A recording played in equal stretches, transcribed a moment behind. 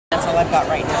I've got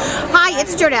right now. Hi,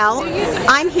 it's Jodelle.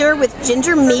 I'm here with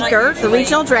Ginger Meeker, the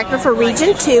Regional Director for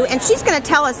Region 2, and she's going to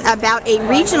tell us about a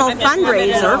regional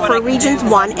fundraiser for Regions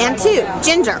 1 and 2.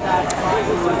 Ginger.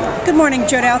 Good morning,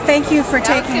 Jodelle. Thank you for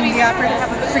giving me the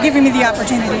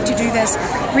opportunity to do this.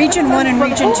 Region 1 and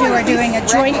Region 2 are doing a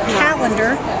joint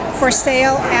calendar for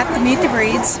sale at the Meet the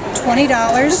Breeds, $20,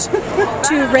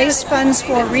 to raise funds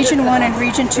for Region 1 and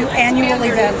Region 2 annual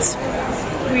events.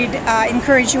 We'd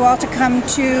encourage you all to come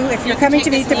to, if you're coming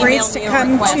to Meet the Breeds, to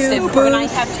come to When I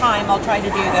have time, I'll try to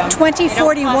do them.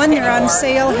 2041. They're on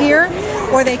sale here,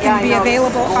 or they can be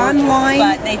available online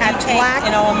at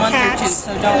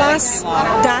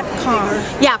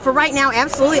blackcatplus.com. Yeah, for right now,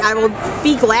 absolutely. I will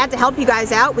be glad to help you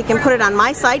guys out. We can put it on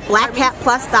my site,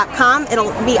 blackcatplus.com.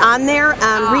 It'll be on there,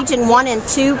 Region 1 and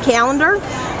 2 calendar,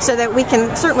 so that we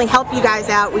can certainly help you guys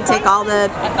out. We take all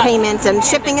the payments, and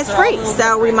shipping is free,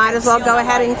 so we might as well go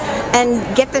ahead and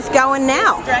get this going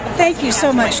now. Thank you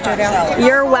so much, Jodelle.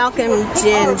 You're welcome,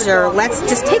 Ginger. Let's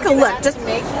just take a look. Just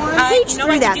page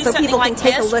through that so people can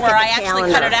take a look at the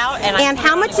calendar. And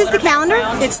how much is the calendar?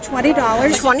 It's $20.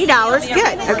 $20.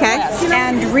 Good. Okay.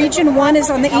 And Region 1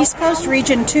 is on the East Coast.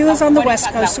 Region 2 is on the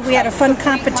West Coast. So we had a fun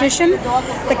competition.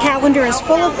 The calendar is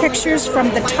full of pictures from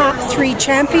the top 3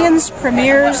 champions,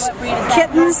 premiers,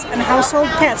 kittens, and household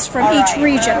pets from each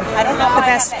region. The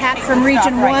best cat from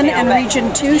Region 1 and Region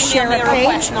 2 share a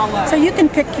page, so you can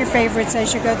pick your favorites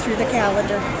as you go through the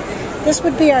calendar. This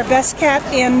would be our best cat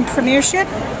in premiership,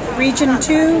 Region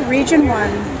 2, Region 1.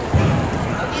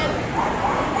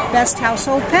 Best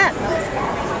household pet,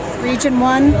 Region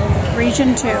 1,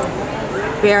 Region 2.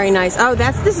 Very nice. Oh,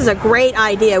 this is a great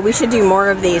idea. We should do more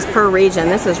of these per region.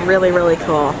 This is really, really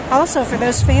cool. Also, for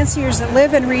those fanciers that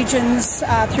live in regions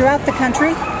throughout the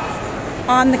country,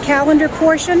 on the calendar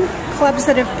portion, clubs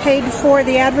that have paid for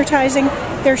the advertising,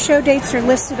 their show dates are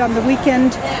listed on the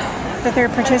weekend that they're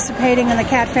participating in the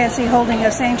Cat Fancy holding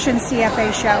a sanctioned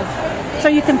CFA show. So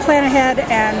you can plan ahead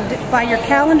and buy your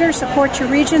calendar, support your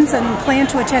regions, and plan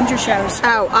to attend your shows.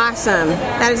 Oh, awesome.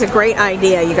 That is a great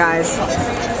idea, you guys.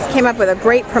 Came up with a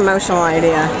great promotional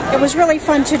idea. It was really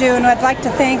fun to do, and I'd like to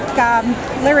thank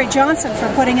Larry Johnson for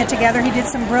putting it together. He did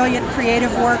some brilliant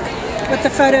creative work with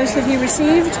the photos that he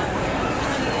received.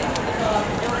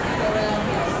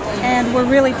 And we're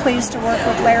really pleased to work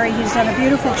with Larry. He's done a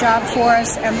beautiful job for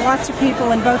us, and lots of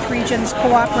people in both regions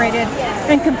cooperated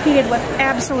and competed with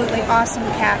absolutely awesome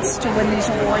cats to win these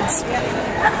awards.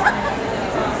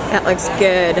 That looks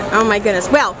good. Oh my goodness.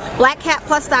 Well,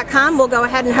 blackcatplus.com, we'll go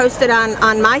ahead and host it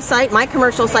on my site, my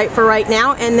commercial site for right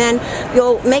now, and then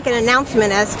you'll make an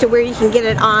announcement as to where you can get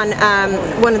it on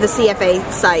one of the CFA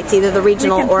sites, either the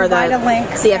regional or the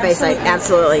CFA site.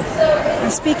 Absolutely.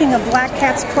 And speaking of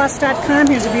blackcatsplus.com,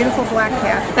 here's a beautiful black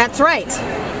cat. That's right.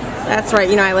 That's right.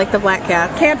 You know, I like the black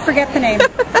cat. Can't forget the name.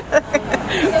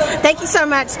 Thank you so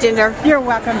much, Ginger. You're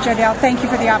welcome, Jodelle. Thank you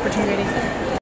for the opportunity.